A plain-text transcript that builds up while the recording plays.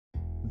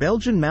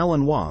Belgian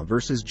Malinois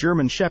versus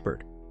German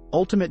Shepherd,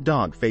 ultimate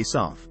dog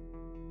face-off.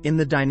 In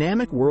the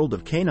dynamic world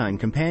of canine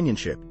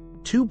companionship,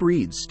 two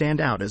breeds stand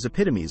out as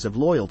epitomes of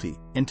loyalty,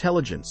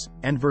 intelligence,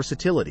 and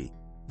versatility: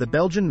 the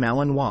Belgian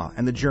Malinois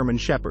and the German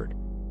Shepherd.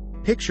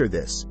 Picture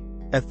this: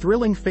 a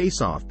thrilling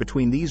face-off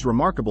between these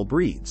remarkable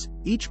breeds,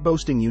 each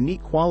boasting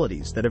unique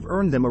qualities that have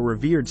earned them a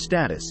revered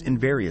status in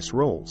various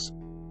roles.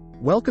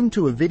 Welcome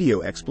to a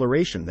video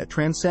exploration that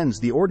transcends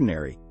the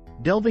ordinary,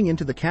 delving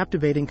into the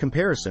captivating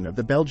comparison of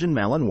the Belgian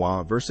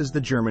Malinois versus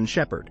the German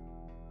Shepherd.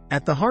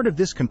 At the heart of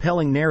this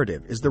compelling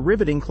narrative is the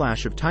riveting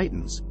clash of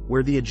titans,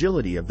 where the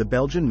agility of the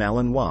Belgian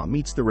Malinois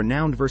meets the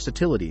renowned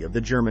versatility of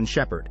the German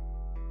Shepherd.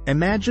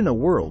 Imagine a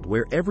world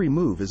where every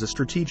move is a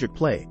strategic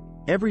play,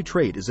 every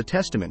trait is a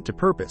testament to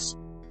purpose,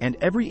 and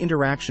every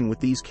interaction with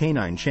these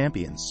canine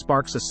champions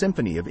sparks a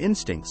symphony of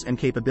instincts and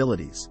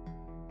capabilities.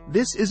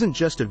 This isn't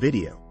just a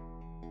video.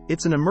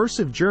 It's an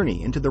immersive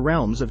journey into the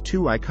realms of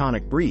two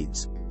iconic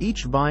breeds,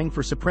 each vying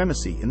for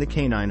supremacy in the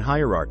canine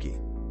hierarchy.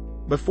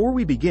 Before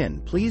we begin,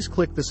 please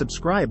click the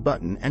subscribe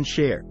button and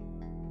share.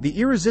 The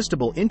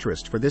irresistible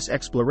interest for this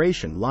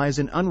exploration lies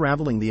in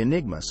unraveling the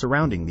enigma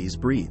surrounding these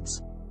breeds.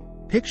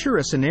 Picture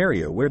a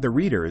scenario where the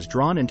reader is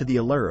drawn into the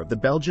allure of the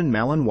Belgian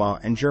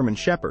Malinois and German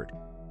Shepherd,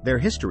 their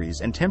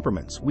histories and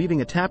temperaments weaving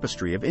a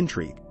tapestry of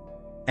intrigue.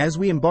 As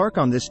we embark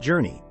on this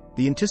journey,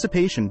 the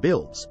anticipation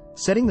builds,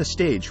 setting the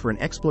stage for an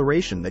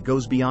exploration that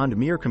goes beyond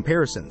mere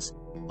comparisons,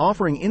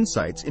 offering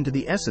insights into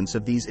the essence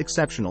of these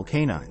exceptional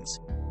canines.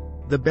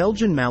 The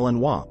Belgian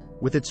Malinois,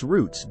 with its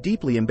roots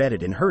deeply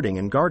embedded in herding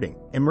and guarding,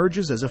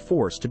 emerges as a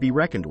force to be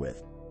reckoned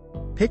with.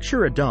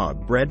 Picture a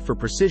dog bred for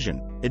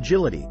precision,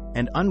 agility,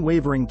 and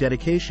unwavering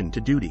dedication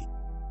to duty.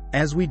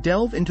 As we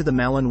delve into the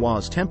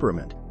Malinois'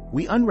 temperament,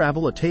 we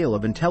unravel a tale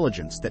of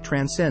intelligence that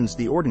transcends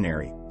the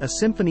ordinary, a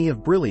symphony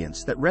of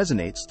brilliance that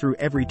resonates through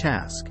every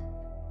task.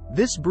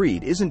 This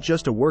breed isn't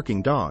just a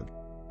working dog.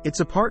 It's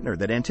a partner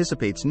that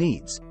anticipates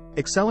needs,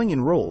 excelling in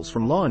roles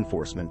from law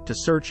enforcement to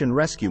search and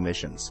rescue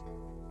missions.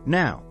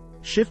 Now,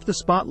 shift the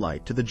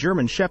spotlight to the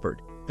German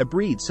Shepherd, a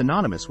breed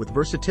synonymous with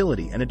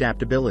versatility and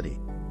adaptability.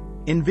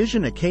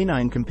 Envision a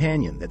canine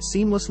companion that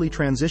seamlessly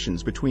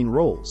transitions between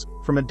roles,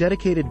 from a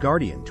dedicated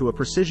guardian to a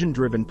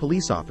precision-driven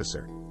police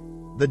officer.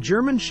 The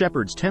German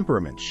Shepherd's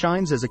temperament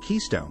shines as a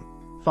keystone,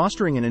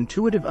 fostering an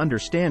intuitive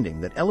understanding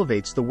that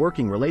elevates the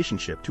working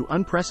relationship to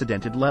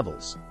unprecedented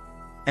levels.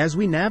 As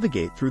we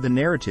navigate through the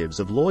narratives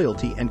of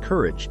loyalty and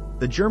courage,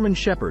 the German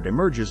Shepherd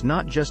emerges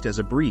not just as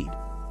a breed.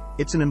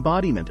 It's an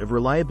embodiment of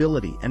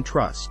reliability and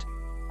trust.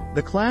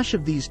 The clash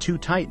of these two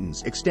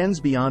titans extends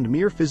beyond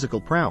mere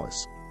physical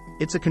prowess.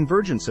 It's a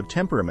convergence of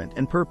temperament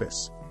and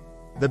purpose.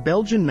 The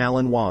Belgian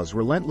Malinois'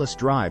 relentless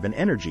drive and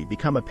energy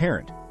become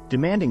apparent,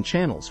 demanding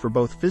channels for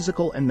both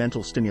physical and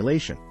mental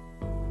stimulation.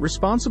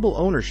 Responsible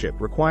ownership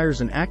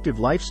requires an active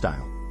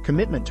lifestyle,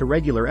 commitment to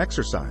regular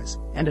exercise,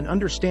 and an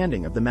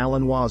understanding of the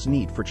Malinois'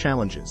 need for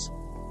challenges.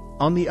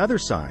 On the other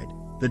side,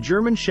 the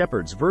German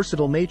Shepherd's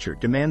versatile nature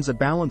demands a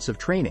balance of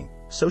training,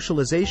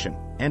 socialization,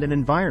 and an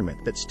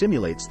environment that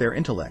stimulates their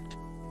intellect.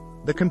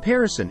 The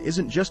comparison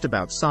isn't just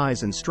about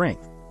size and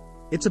strength.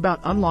 It's about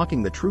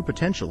unlocking the true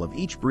potential of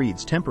each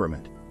breed's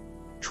temperament.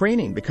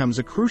 Training becomes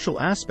a crucial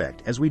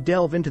aspect as we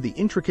delve into the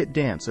intricate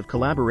dance of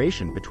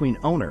collaboration between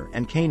owner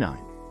and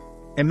canine.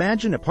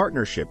 Imagine a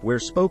partnership where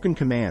spoken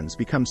commands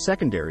become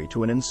secondary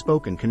to an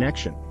unspoken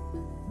connection.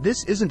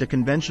 This isn't a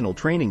conventional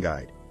training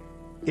guide.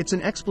 It's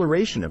an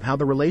exploration of how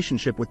the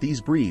relationship with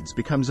these breeds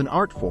becomes an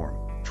art form,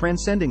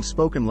 transcending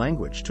spoken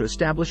language to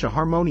establish a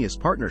harmonious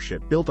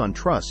partnership built on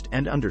trust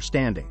and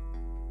understanding.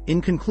 In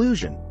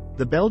conclusion,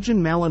 the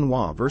Belgian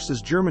Malinois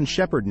versus German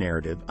Shepherd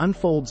narrative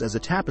unfolds as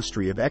a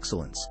tapestry of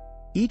excellence,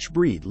 each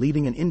breed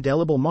leaving an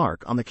indelible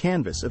mark on the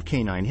canvas of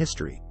canine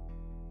history.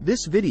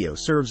 This video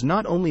serves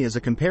not only as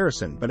a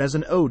comparison but as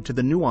an ode to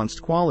the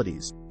nuanced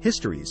qualities,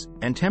 histories,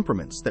 and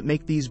temperaments that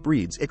make these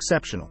breeds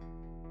exceptional.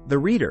 The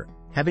reader,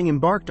 having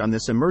embarked on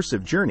this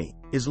immersive journey,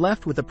 is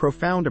left with a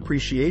profound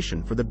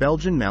appreciation for the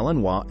Belgian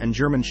Malinois and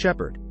German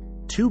Shepherd,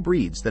 two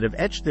breeds that have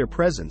etched their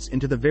presence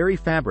into the very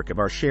fabric of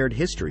our shared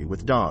history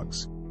with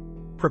dogs.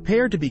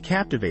 Prepare to be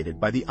captivated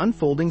by the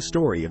unfolding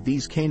story of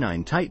these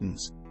canine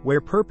titans,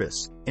 where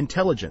purpose,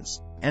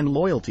 intelligence, and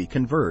loyalty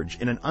converge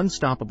in an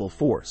unstoppable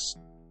force.